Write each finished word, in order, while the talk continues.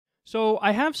So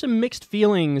I have some mixed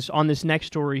feelings on this next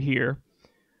story here.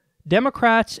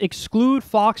 Democrats exclude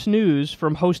Fox News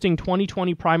from hosting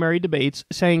 2020 primary debates,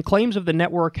 saying claims of the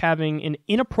network having an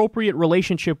inappropriate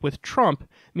relationship with Trump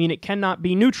mean it cannot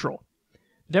be neutral.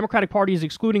 The Democratic Party is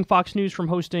excluding Fox News from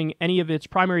hosting any of its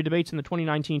primary debates in the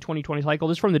 2019-2020 cycle.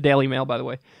 This is from the Daily Mail, by the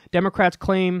way. Democrats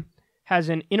claim has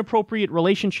an inappropriate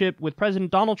relationship with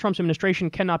President Donald Trump's administration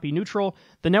cannot be neutral.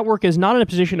 The network is not in a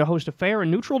position to host a fair and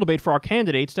neutral debate for our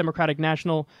candidates, Democratic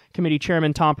National Committee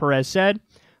Chairman Tom Perez said.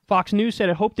 Fox News said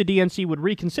it hoped the DNC would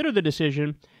reconsider the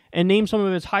decision and name some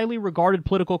of its highly regarded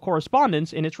political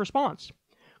correspondents in its response.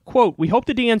 Quote, "We hope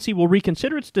the DNC will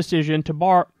reconsider its decision to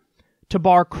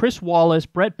bar Chris Wallace,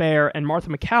 Brett Baer, and Martha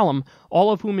McCallum,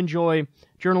 all of whom enjoy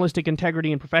journalistic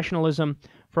integrity and professionalism,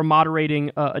 from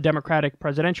moderating a Democratic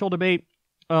presidential debate,"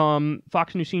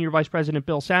 Fox News Senior Vice President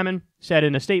Bill Salmon said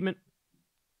in a statement.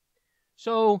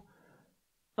 So,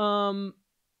 I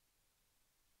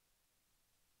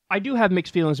do have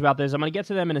mixed feelings about this. I'm going to get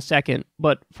to them in a second,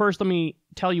 but first let me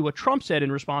tell you what Trump said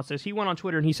in response to this. He went on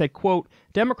Twitter and he said, quote,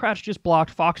 "Democrats just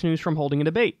blocked Fox News from holding a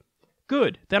debate.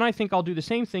 Good. Then I think I'll do the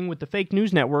same thing with the fake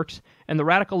news networks and the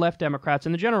radical left Democrats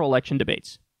in the general election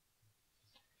debates."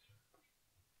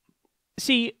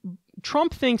 See,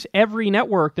 Trump thinks every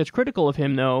network that's critical of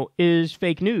him, though, is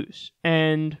fake news.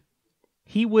 And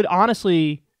he would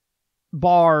honestly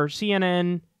bar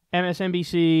CNN,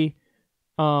 MSNBC,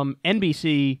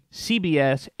 NBC,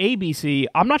 CBS, ABC.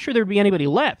 I'm not sure there'd be anybody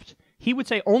left. He would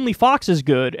say only Fox is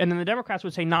good, and then the Democrats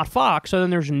would say not Fox, so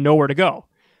then there's nowhere to go.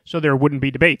 So there wouldn't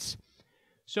be debates.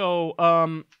 So,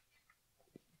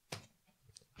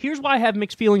 here's why I have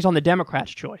mixed feelings on the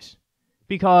Democrats' choice.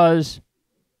 Because,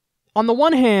 on the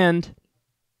one hand,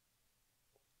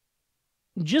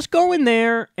 just go in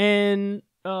there and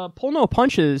pull no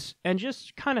punches and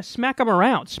just kind of smack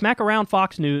around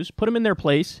Fox News, put them in their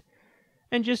place,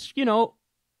 and just,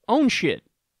 own shit,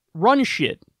 run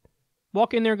shit.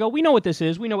 Walk in there and go, we know what this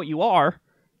is, we know what you are,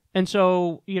 and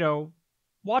so,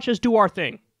 watch us do our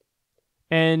thing.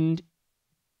 And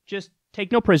just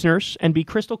take no prisoners and be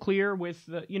crystal clear with,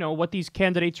 what these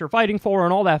candidates are fighting for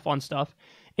and all that fun stuff.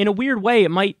 In a weird way, it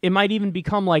might even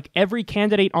become like every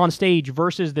candidate on stage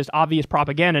versus this obvious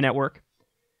propaganda network,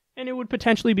 and it would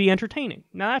potentially be entertaining.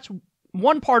 Now, that's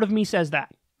one part of me says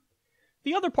that.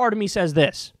 The other part of me says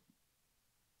this.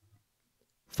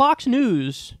 Fox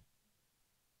News,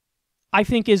 I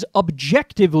think, is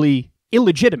objectively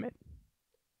illegitimate.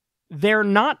 They're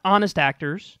not honest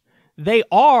actors. They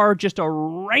are just a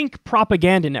rank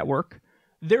propaganda network.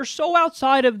 They're so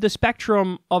outside of the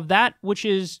spectrum of that which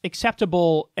is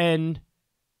acceptable and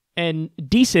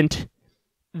decent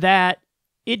that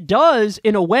it does,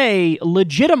 in a way,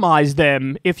 legitimize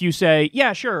them if you say,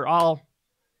 yeah, sure, I'll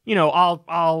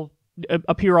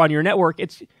appear on your network.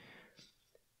 It's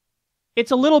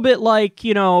a little bit like,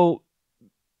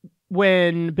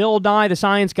 when Bill Nye, the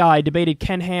science guy, debated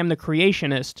Ken Ham, the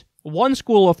creationist. One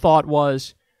school of thought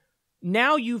was,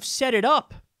 now you've set it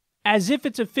up as if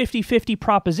it's a 50-50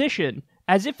 proposition,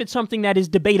 as if it's something that is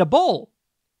debatable.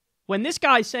 When this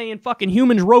guy's saying fucking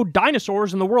humans rode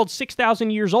dinosaurs and the world's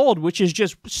 6,000 years old, which is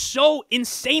just so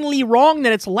insanely wrong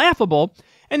that it's laughable,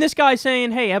 and this guy's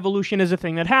saying, hey, evolution is a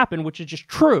thing that happened, which is just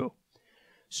true.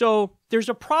 So there's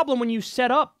a problem when you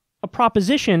set up a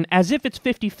proposition as if it's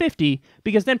 50-50,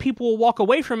 because then people will walk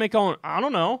away from it going, I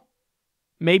don't know,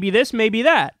 maybe this, maybe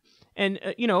that. And,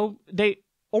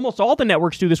 almost all the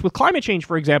networks do this with climate change,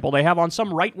 for example. They have on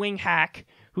some right-wing hack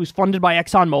who's funded by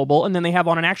ExxonMobil, and then they have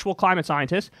on an actual climate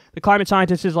scientist. The climate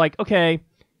scientist is like, okay,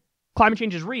 climate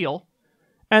change is real.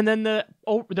 And then the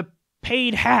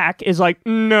paid hack is like,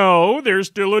 no, there's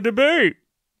still a debate.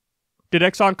 Did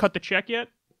Exxon cut the check yet?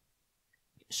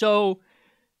 So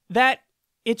that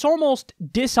it's almost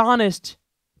dishonest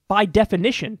by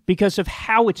definition because of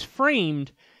how it's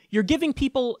framed. You're giving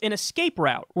people an escape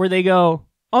route where they go,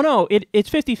 oh no, it's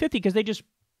 50-50 because they just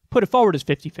put it forward as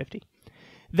 50-50.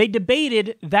 They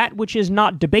debated that which is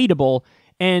not debatable,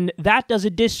 and that does a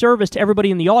disservice to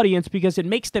everybody in the audience because it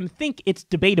makes them think it's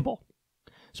debatable.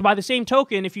 So by the same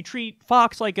token, if you treat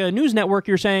Fox like a news network,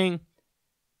 you're saying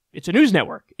it's a news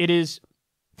network. It is,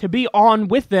 to be on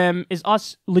with them is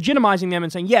us legitimizing them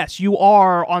and saying, yes, you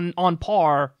are on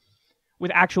par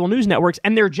with actual news networks,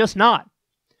 and they're just not.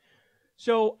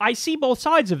 So I see both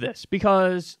sides of this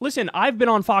because, listen, I've been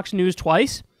on Fox News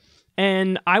twice,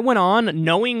 and I went on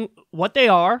knowing what they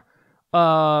are,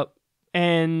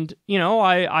 and,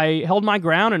 I held my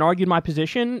ground and argued my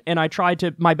position, and I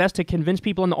tried my best to convince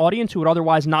people in the audience who would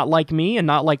otherwise not like me and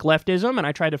not like leftism, and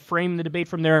I tried to frame the debate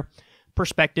from their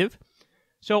perspective.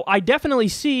 So I definitely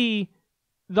see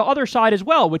the other side as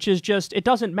well, which is just, it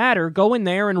doesn't matter. Go in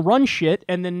there and run shit,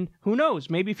 and then who knows?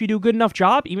 Maybe if you do a good enough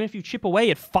job, even if you chip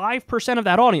away at 5% of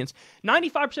that audience,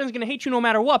 95% is going to hate you no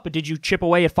matter what, but did you chip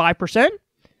away at 5%?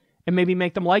 And maybe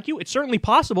make them like you? It's certainly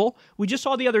possible. We just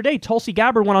saw the other day, Tulsi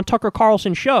Gabbard went on Tucker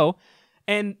Carlson's show,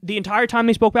 and the entire time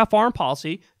they spoke about foreign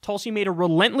policy, Tulsi made a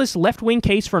relentless left-wing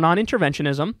case for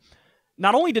non-interventionism.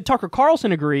 Not only did Tucker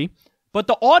Carlson agree, but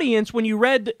the audience, when you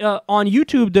read on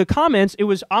YouTube the comments, it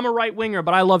was, I'm a right-winger,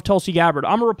 but I love Tulsi Gabbard.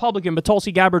 I'm a Republican, but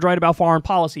Tulsi Gabbard's right about foreign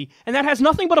policy. And that has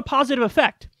nothing but a positive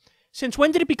effect. Since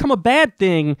when did it become a bad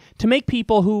thing to make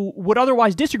people who would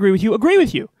otherwise disagree with you agree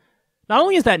with you? Not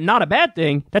only is that not a bad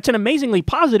thing, that's an amazingly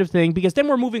positive thing, because then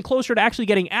we're moving closer to actually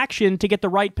getting action to get the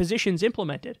right positions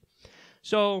implemented.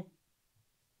 So,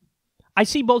 I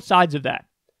see both sides of that.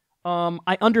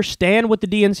 I understand what the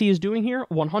DNC is doing here,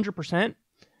 100%,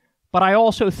 but I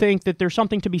also think that there's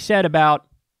something to be said about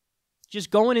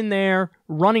just going in there,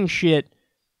 running shit,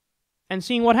 and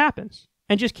seeing what happens.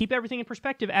 And just keep everything in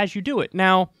perspective as you do it.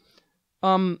 Now,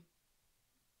 the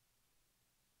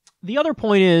other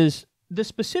point is, the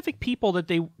specific people that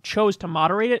they chose to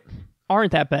moderate it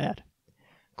aren't that bad.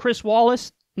 Chris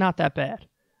Wallace, not that bad.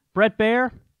 Brett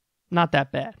Baier, not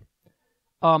that bad.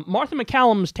 Martha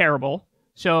McCallum's terrible.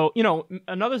 So,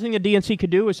 another thing the DNC could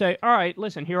do is say, all right,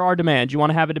 listen, here are our demands. You want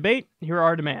to have a debate? Here are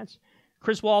our demands.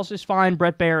 Chris Wallace is fine.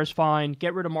 Brett Baier is fine.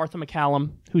 Get rid of Martha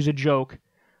McCallum, who's a joke,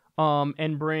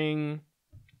 and bring,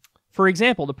 for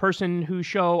example, the person whose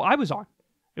show I was on.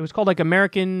 It was called like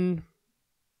American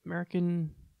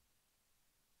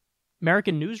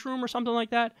Newsroom or something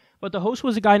like that. But the host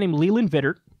was a guy named Leland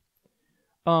Vittert.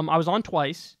 I was on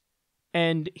twice,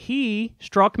 and he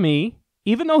struck me.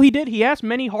 Even though he asked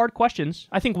many hard questions.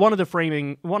 I think one of the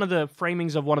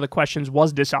framings of one of the questions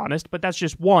was dishonest, but that's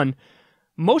just one.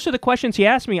 Most of the questions he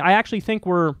asked me, I actually think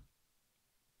were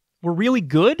really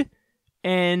good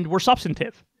and were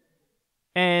substantive.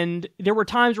 And there were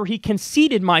times where he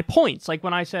conceded my points, like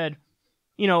when I said,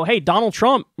 hey, Donald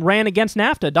Trump ran against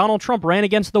NAFTA. Donald Trump ran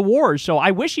against the wars, so I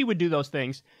wish he would do those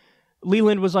things.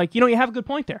 Leland was like, you have a good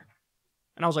point there.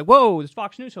 And I was like, whoa, this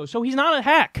Fox News host. So he's not a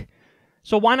hack.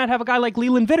 So why not have a guy like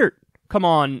Leland Vittert come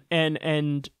on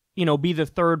and be the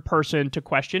third person to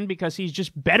question, because he's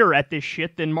just better at this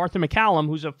shit than Martha McCallum,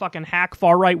 who's a fucking hack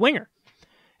far-right winger.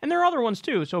 And there are other ones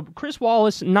too. So Chris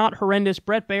Wallace, not horrendous.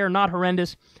 Brett Baier, not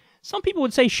horrendous. Some people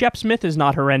would say Shep Smith is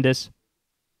not horrendous.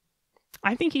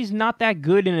 I think he's not that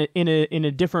good in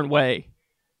a different way.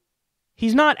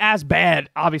 He's not as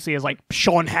bad, obviously, as like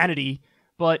Sean Hannity,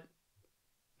 but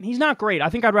he's not great.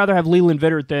 I think I'd rather have Leland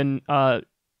Vittert than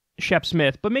Shep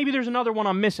Smith, but maybe there's another one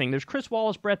I'm missing. There's Chris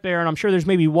Wallace, Brett Baier, and I'm sure there's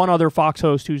maybe one other Fox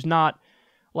host who's not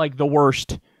like the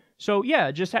worst. So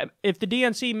yeah, just if the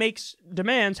DNC makes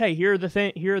demands, hey, here are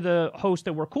the hosts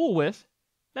that we're cool with,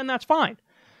 then that's fine.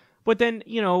 But then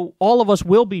all of us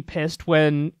will be pissed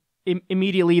when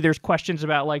immediately there's questions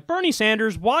about like, Bernie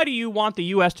Sanders, why do you want the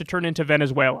U.S. to turn into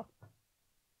Venezuela?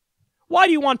 Why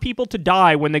do you want people to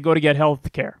die when they go to get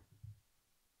health care?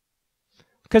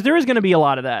 Because there is going to be a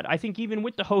lot of that. I think even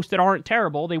with the hosts that aren't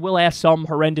terrible, they will ask some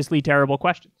horrendously terrible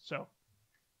questions. So,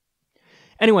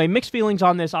 anyway, mixed feelings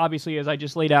on this, obviously, as I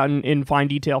just laid out in fine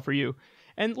detail for you.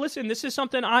 And listen, this is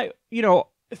something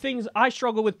things I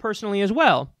struggle with personally as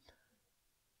well.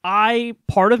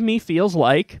 Part of me feels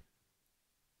like,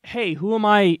 hey, who am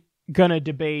I going to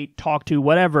debate, talk to,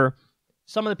 whatever?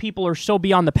 Some of the people are so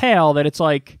beyond the pale that it's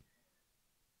like,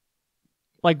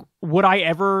 would I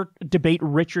ever debate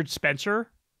Richard Spencer?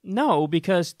 No,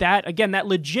 because that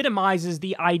legitimizes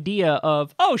the idea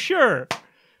of, oh, sure,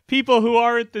 people who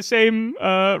aren't the same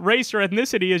race or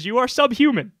ethnicity as you are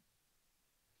subhuman.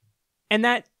 And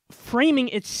that framing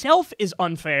itself is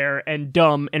unfair and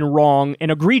dumb and wrong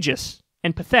and egregious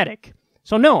and pathetic.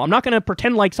 So no, I'm not going to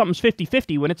pretend like something's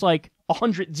 50-50 when it's like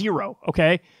 100-0,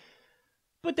 okay?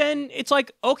 But then it's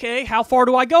like, okay, how far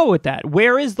do I go with that?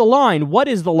 Where is the line? What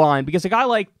is the line? Because a guy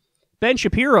like Ben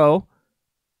Shapiro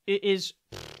is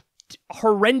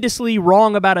horrendously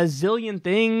wrong about a zillion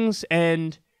things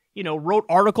and, wrote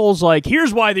articles like,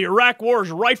 here's why the Iraq war is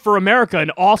right for America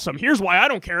and awesome. Here's why I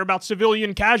don't care about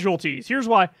civilian casualties. Here's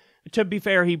why, to be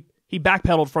fair, he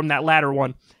backpedaled from that latter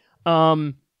one.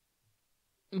 But,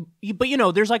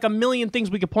 there's like a million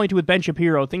things we could point to with Ben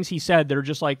Shapiro, things he said that are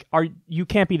just like, you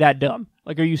can't be that dumb.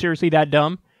 Like, are you seriously that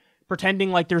dumb?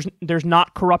 Pretending like there's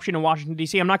not corruption in Washington,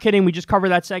 D.C. I'm not kidding. We just covered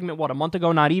that segment, a month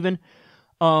ago? Not even.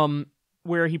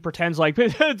 Where he pretends like,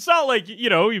 it's not like,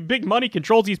 big money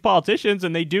controls these politicians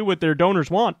and they do what their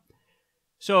donors want.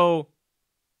 So,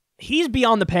 he's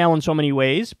beyond the pale in so many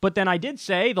ways. But then I did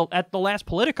say, at the last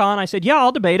Politicon, I said, yeah,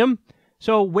 I'll debate him.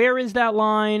 So, where is that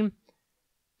line?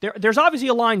 there's obviously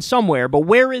a line somewhere, but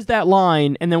where is that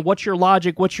line? And then what's your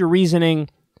logic? What's your reasoning?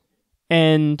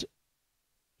 And,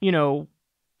 you know,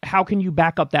 how can you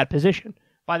back up that position?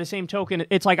 By the same token,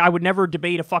 it's like I would never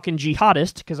debate a fucking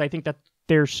jihadist because I think that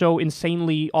they're so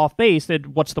insanely off base that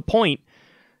what's the point?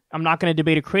 I'm not going to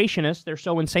debate a creationist. They're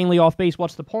so insanely off base.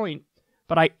 What's the point?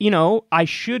 But I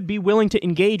should be willing to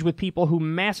engage with people who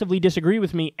massively disagree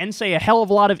with me and say a hell of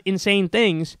a lot of insane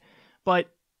things,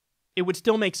 but it would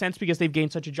still make sense because they've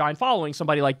gained such a giant following,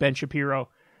 somebody like Ben Shapiro.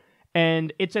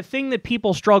 And it's a thing that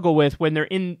people struggle with when they're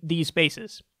in these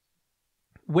spaces.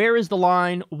 Where is the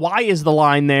line? Why is the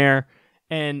line there?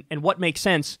 And what makes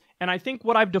sense? And I think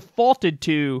what I've defaulted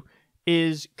to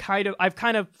is I've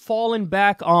kind of fallen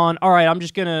back on, all right, I'm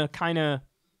just going to kind of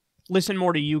listen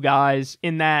more to you guys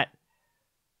in that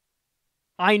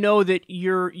I know that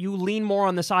you lean more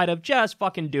on the side of just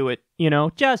fucking do it,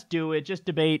 just do it, just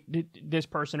debate this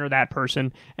person or that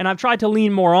person. And I've tried to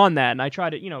lean more on that. And I try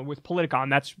to, with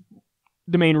Politicon, that's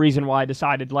the main reason why I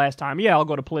decided last time, I'll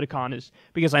go to Politicon is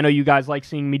because I know you guys like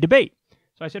seeing me debate.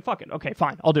 So I said, fuck it. Okay,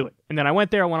 fine, I'll do it. And then I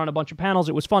went there, I went on a bunch of panels.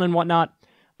 It was fun and whatnot.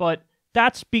 But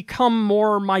that's become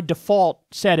more my default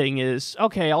setting is,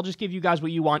 okay, I'll just give you guys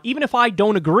what you want. Even if I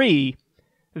don't agree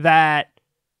that,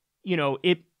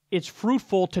 it's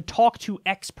fruitful to talk to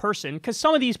X person, because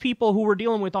some of these people who we're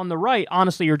dealing with on the right,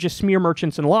 honestly, are just smear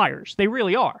merchants and liars. They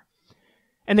really are.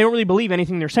 And they don't really believe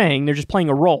anything they're saying. They're just playing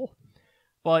a role.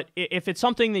 But if it's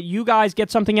something that you guys get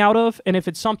something out of, and if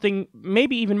it's something,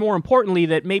 maybe even more importantly,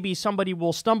 that maybe somebody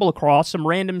will stumble across, some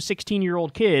random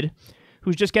 16-year-old kid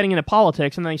who's just getting into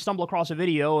politics, and then they stumble across a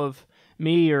video of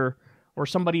me or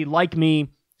somebody like me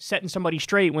setting somebody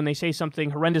straight when they say something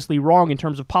horrendously wrong in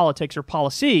terms of politics or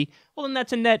policy, well, then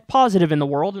that's a net positive in the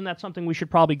world, and that's something we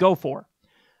should probably go for.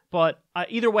 But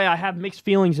either way, I have mixed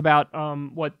feelings about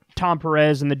what Tom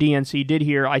Perez and the DNC did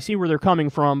here. I see where they're coming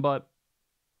from, but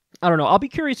I don't know. I'll be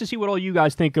curious to see what all you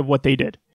guys think of what they did.